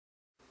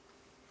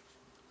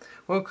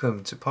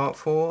Welcome to part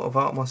 4 of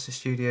Artmaster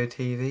Studio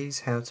TV's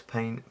How to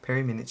Paint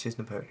Perry Miniatures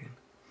Napoleon.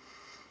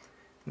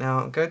 Now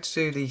I'm going to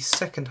do the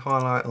second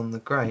highlight on the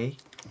grey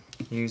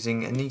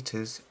using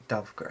Anita's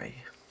Dove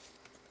Grey.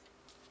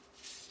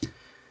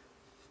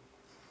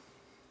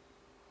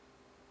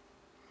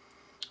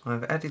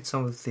 I've added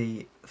some of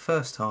the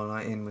first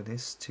highlight in with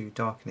this to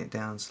darken it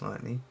down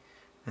slightly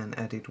and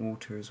added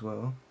water as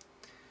well.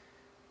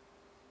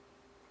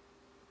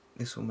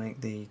 This will make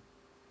the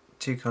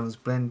two colours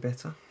blend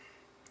better.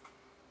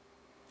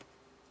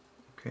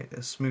 Create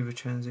a smoother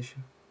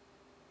transition.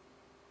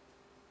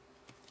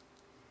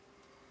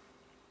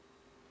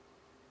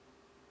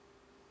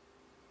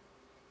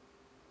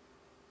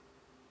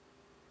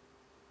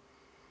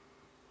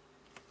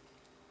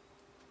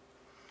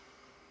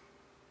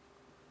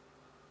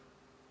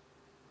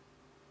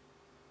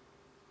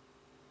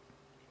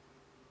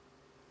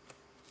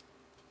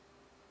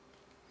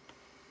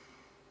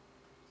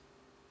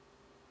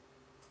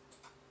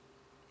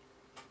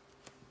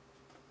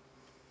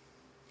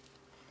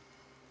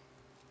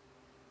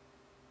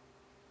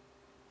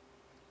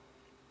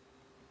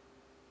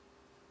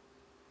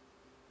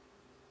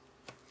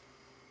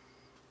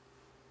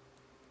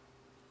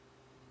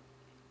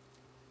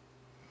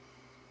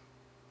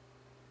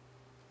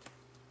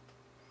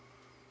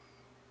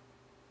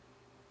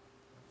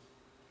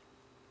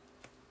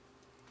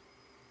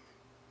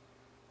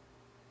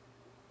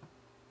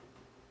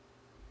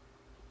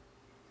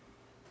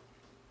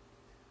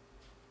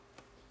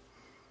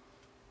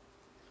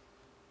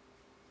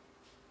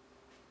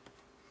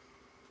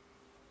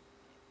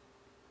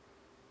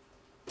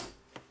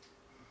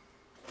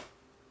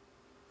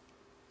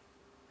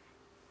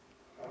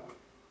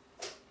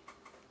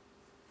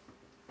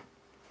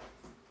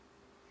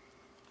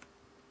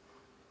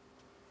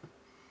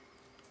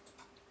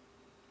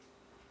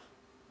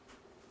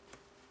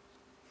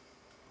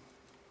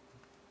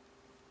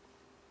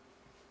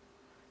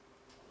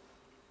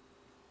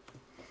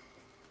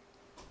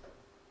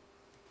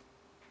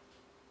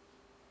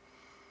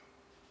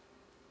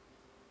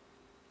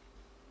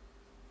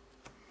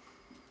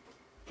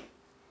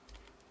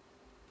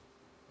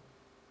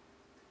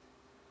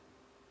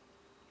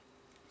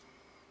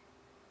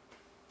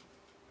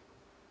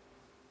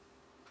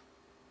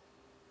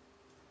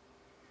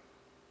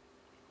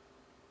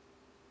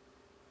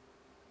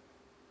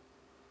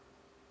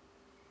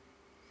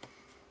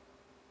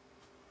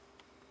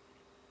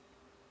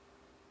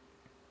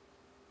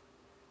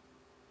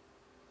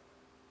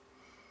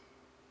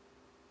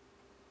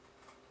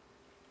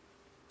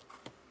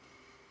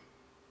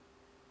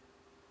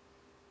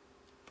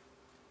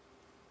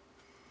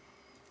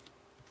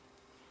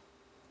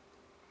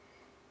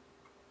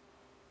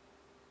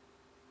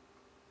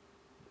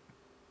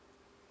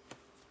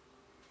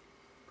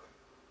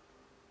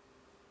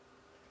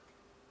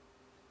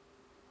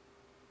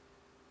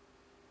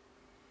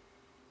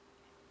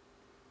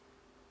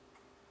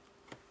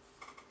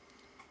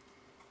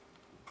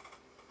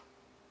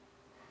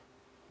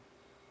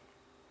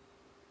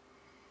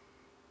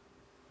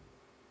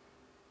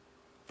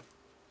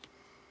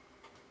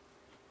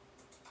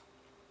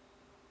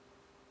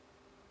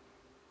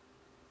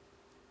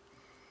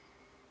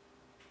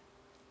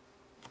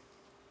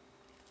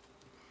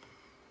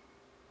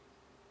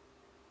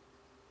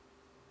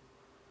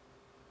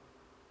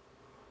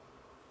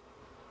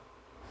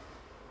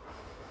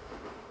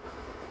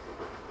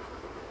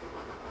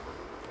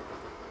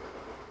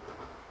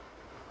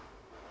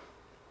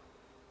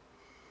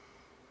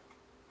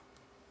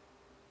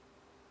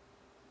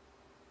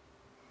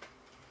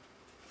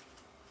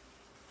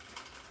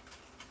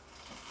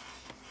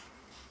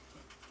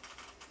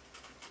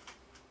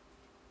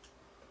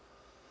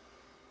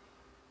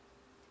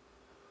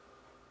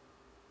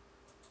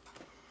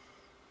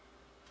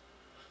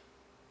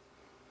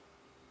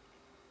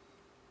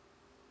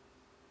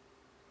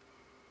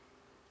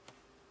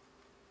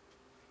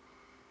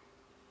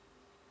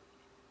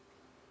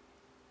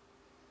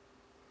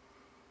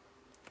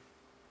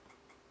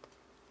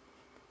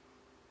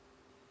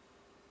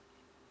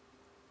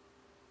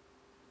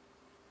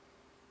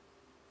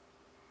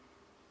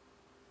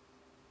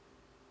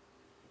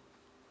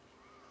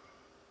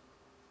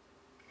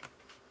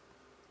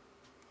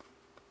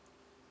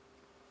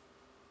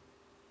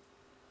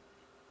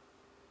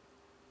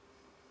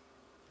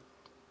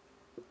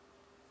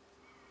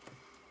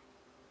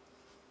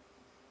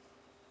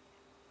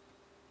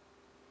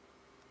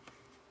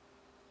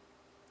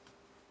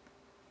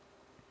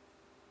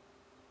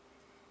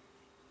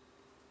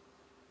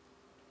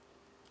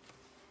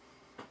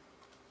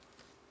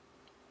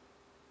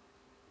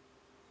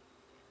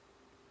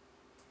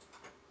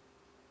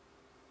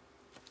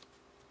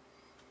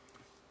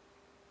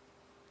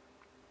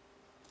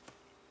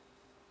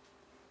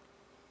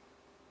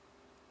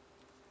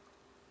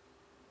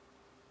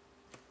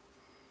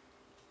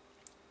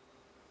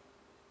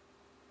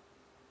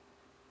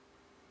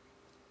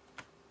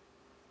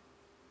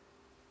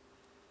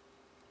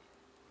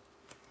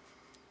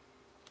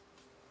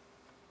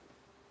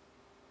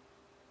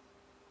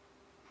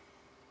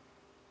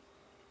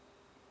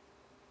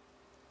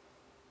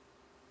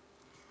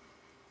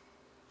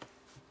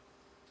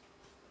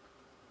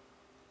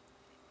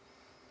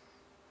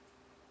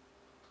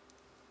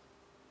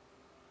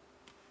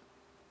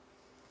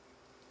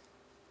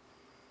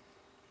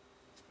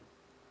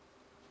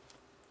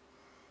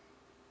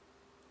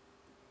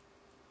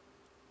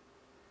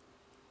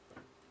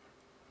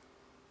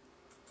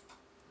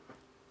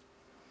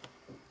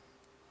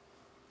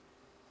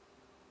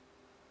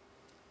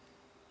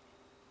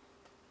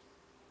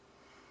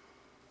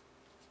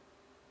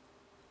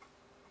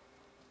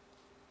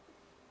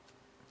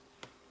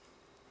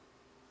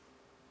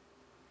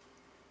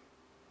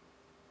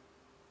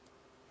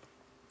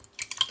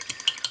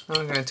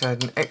 I'm going to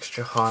add an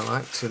extra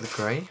highlight to the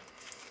grey,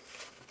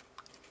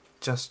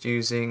 just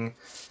using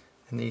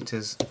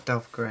Anita's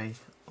Dove Grey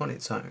on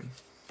its own.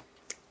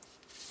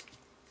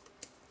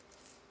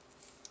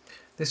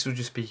 This will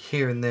just be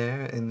here and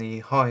there in the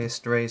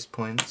highest raised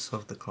points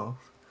of the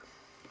cloth,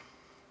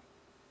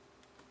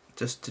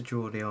 just to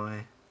draw the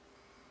eye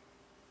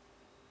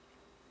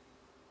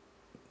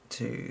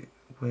to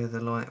where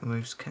the light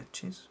most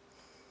catches.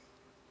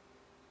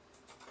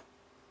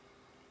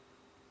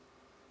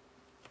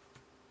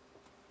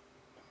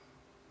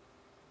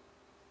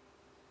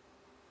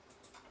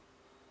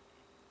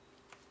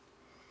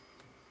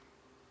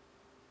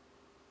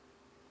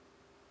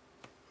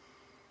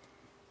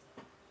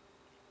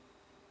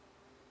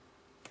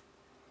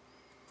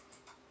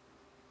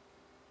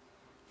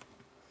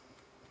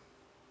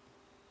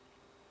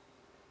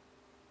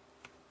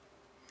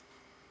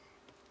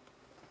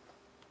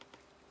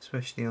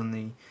 Especially on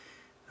the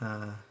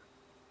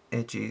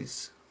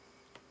edges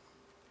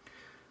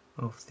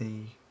of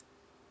the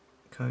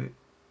coat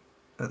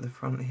at the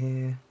front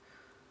here,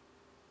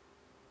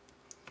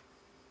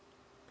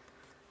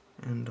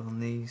 and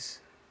on these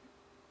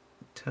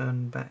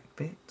turn back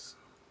bits.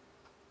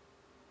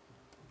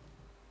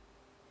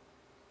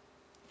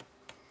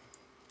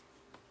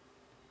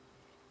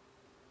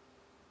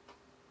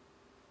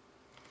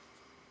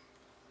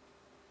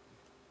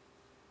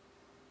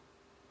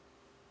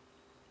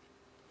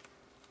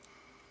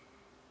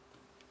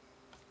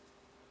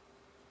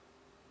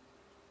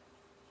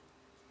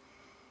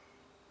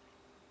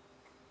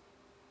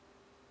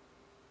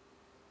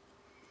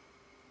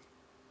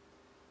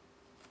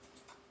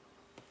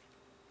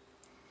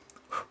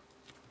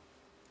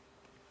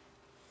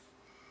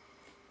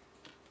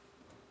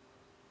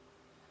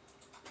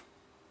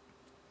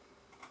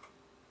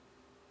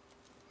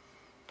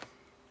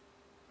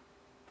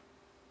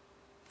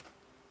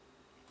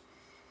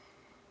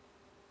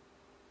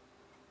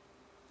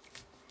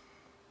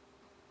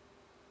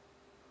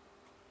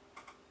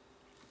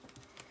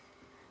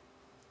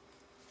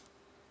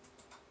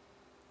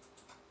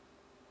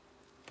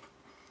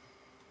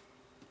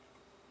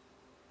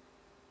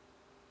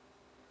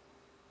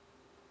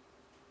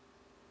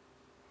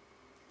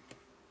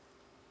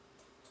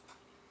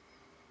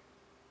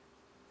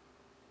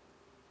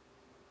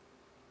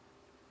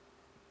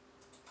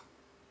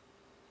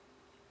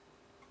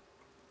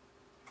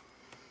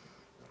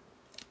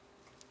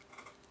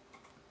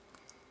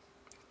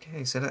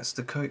 Okay, so that's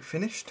the coat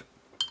finished.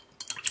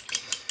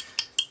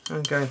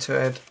 I'm going to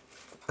add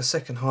a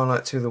second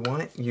highlight to the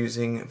white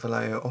using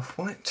Vallejo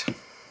Off-White.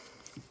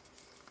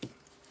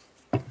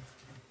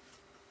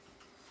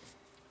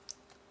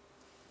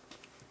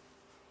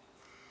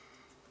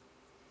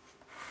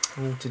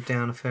 Watered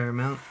down a fair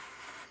amount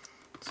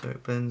so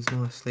it blends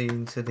nicely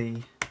into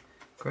the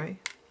grey.